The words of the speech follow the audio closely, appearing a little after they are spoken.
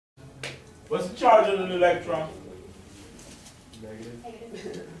What's the charge on an electron?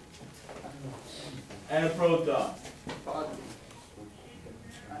 Negative. And a proton.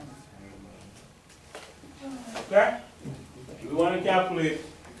 Okay? We want to calculate the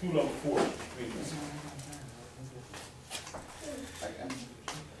Coulomb force between them.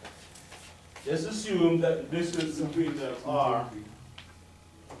 Just assume that the distance between them R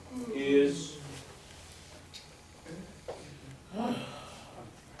is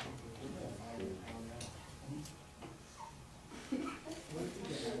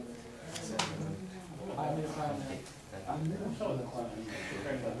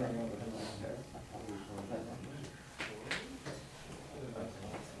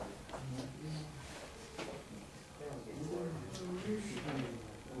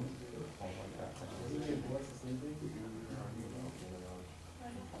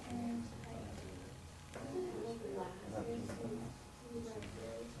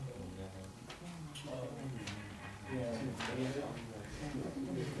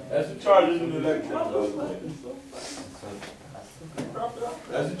that's the charge on an electron.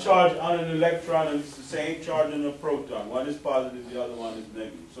 That's the charge on an electron, and it's the same charge on a proton. One is positive, the other one is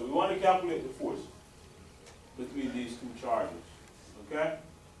negative. So we want to calculate the force between these two charges. Okay?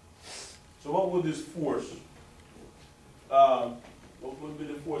 So what would this force, what would be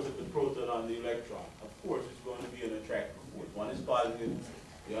the force of the proton on the electron? Of course, it's going to be an attractive force. One is positive,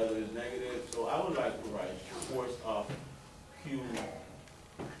 the other is negative. So I would like to write the force of Q2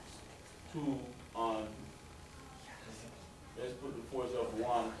 on, let's put the force of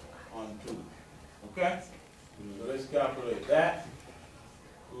 1 on 2. Okay? So let's calculate that.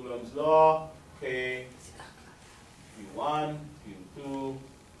 Coulombs Law, K, Q1, Q2,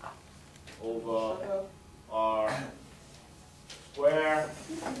 over R square.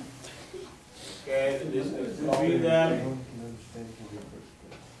 Okay, the distance between them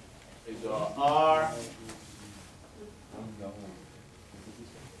is R.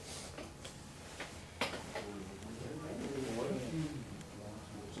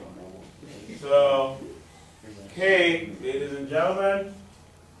 So, K, ladies and gentlemen,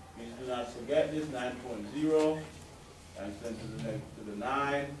 please do not forget this, 9.0 times 10 to the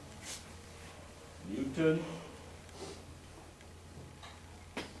 9 Newton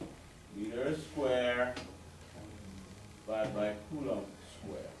meter square divided by Coulomb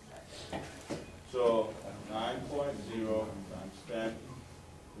square. So 9.0 times 10 to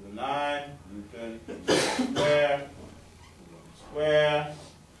the 9 Newton square, Coulomb square.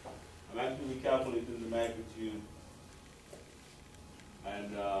 I'm actually calculating the magnitude,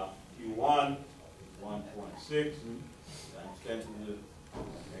 and Q1 is 1.6 times 10 to the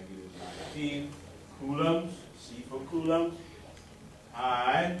negative 19 coulombs, C for coulombs,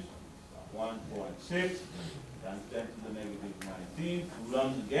 times 1.6 times 10 to the negative 19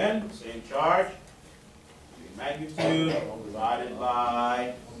 coulombs again, same charge, same magnitude, divided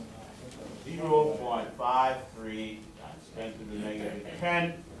by 0.53 times 10 to the negative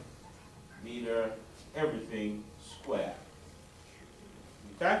 10 meter everything square.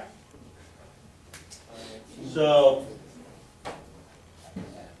 Okay? So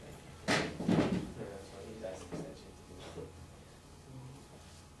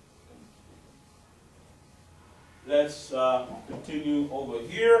let's continue over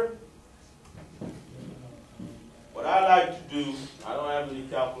here. What I like to do, I don't have any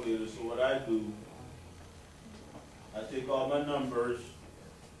calculators, so what I do, I take all my numbers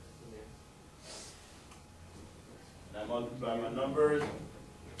and I multiply my numbers.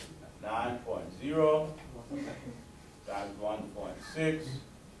 9.0 times 1.6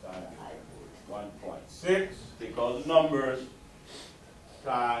 times 1.6. Take all the numbers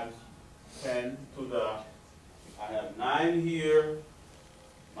times 10 to the, I have 9 here,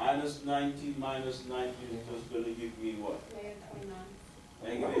 minus 19 minus 19 is just going to give me what? Negative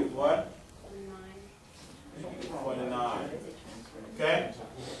 29. Negative what? 29. Negative 29. Okay?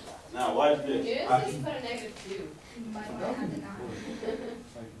 Now watch this. You didn't say you put a negative 2.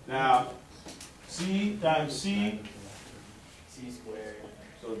 Now, C times C. C squared.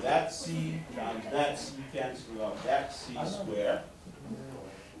 So that C times that C cancel out that C squared.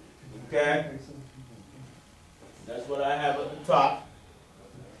 Okay? That's what I have at the top.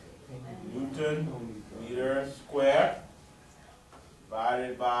 Newton meter square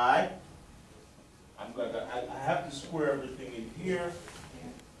divided by, I have to square everything in here.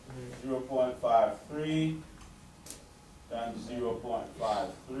 0.53 times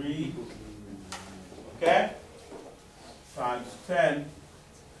 0.53, okay, times 10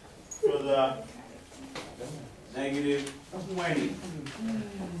 to the negative 20.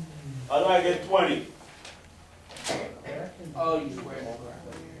 How do I get 20? Oh, you squared it.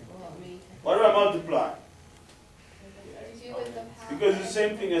 What? Why do I multiply? 2 with the power. Because it's the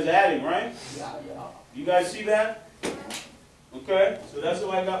same thing as adding, right? You guys see that? Okay, so that's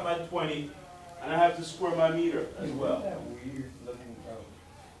how I got my 20, and I have to square my meter as well.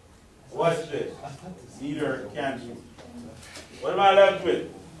 Watch this. Meter cancel. What am I left with?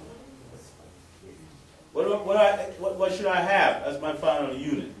 What should I have as my final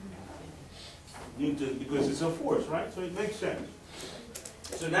unit? Newton, because it's a force, right? So it makes sense.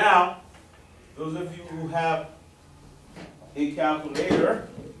 So now, those of you who have a calculator,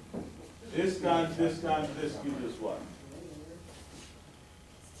 this times this gives us what?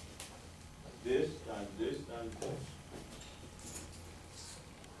 This times this times this.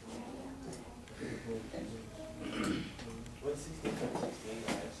 What's 16 times 16,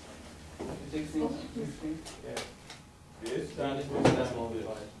 guys? 16? Yeah. This Not times just this one times decimal this.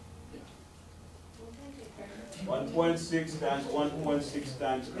 point. 1.6 times 1.6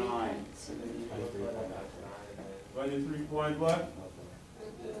 times 9. 23 point what?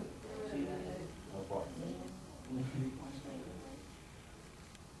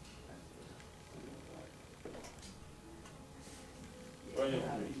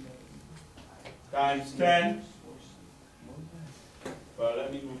 Times 10. Well,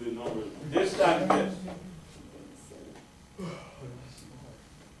 let me move the numbers. This times this.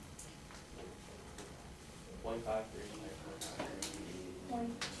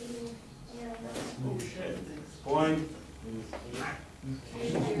 Oh shit. Point 309.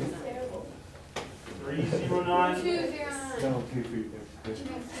 209.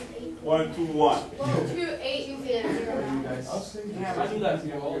 121. 2809. I knew that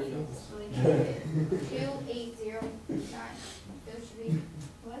for all of you. 2809. Those should be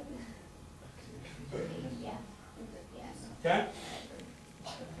what? Yeah. Okay?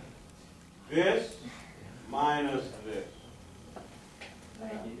 This minus this.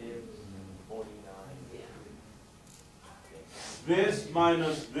 Negative 49. This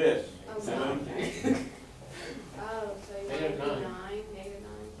minus this. Oh, Seven. Oh, so you Negative want to do 9. 9, negative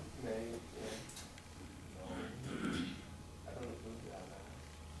 9. Negative, yeah. I don't know if we got that.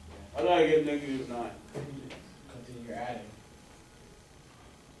 How do I get negative 9? Continue adding.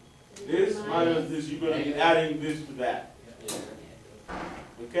 This minus this, you're going to be adding this to that. Yeah.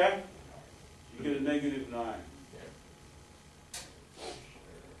 Okay? You get a negative 9.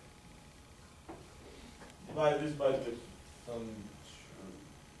 Divide this by this.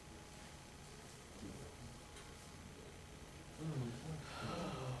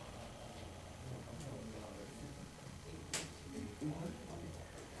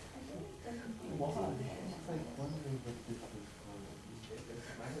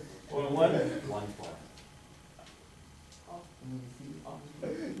 Or what?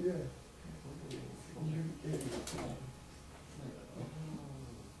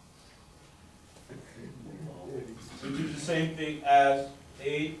 Which is the same thing as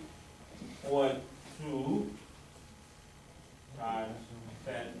 8.2 times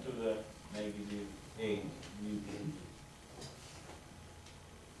 10 to the negative 8 Newton.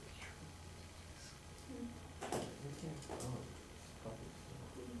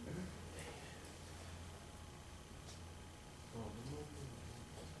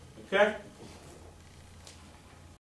 Okay?